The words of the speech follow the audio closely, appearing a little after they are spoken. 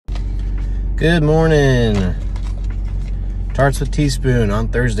Good morning. Tarts with Teaspoon on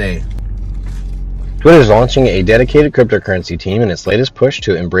Thursday. Twitter is launching a dedicated cryptocurrency team in its latest push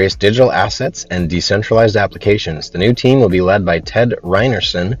to embrace digital assets and decentralized applications. The new team will be led by Ted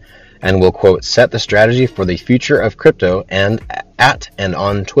Reinerson and will, quote, set the strategy for the future of crypto and at and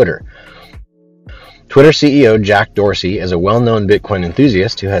on Twitter. Twitter CEO Jack Dorsey is a well-known Bitcoin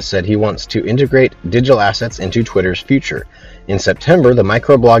enthusiast who has said he wants to integrate digital assets into Twitter's future. In September, the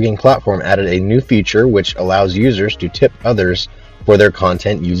microblogging platform added a new feature which allows users to tip others for their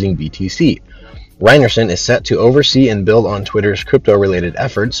content using BTC. Reinerson is set to oversee and build on Twitter's crypto-related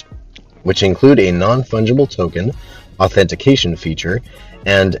efforts, which include a non-fungible token authentication feature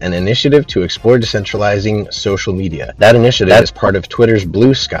and an initiative to explore decentralizing social media. That initiative is part of Twitter's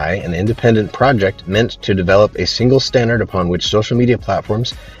Blue Sky, an independent project meant to develop a single standard upon which social media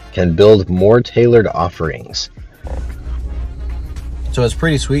platforms can build more tailored offerings. So it's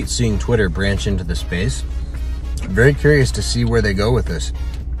pretty sweet seeing Twitter branch into the space. I'm very curious to see where they go with this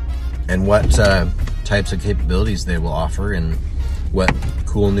and what types of capabilities they will offer and what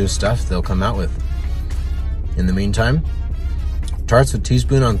cool new stuff they'll come out with. In the meantime, Tarts with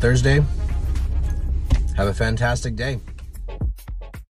Teaspoon on Thursday. Have a fantastic day.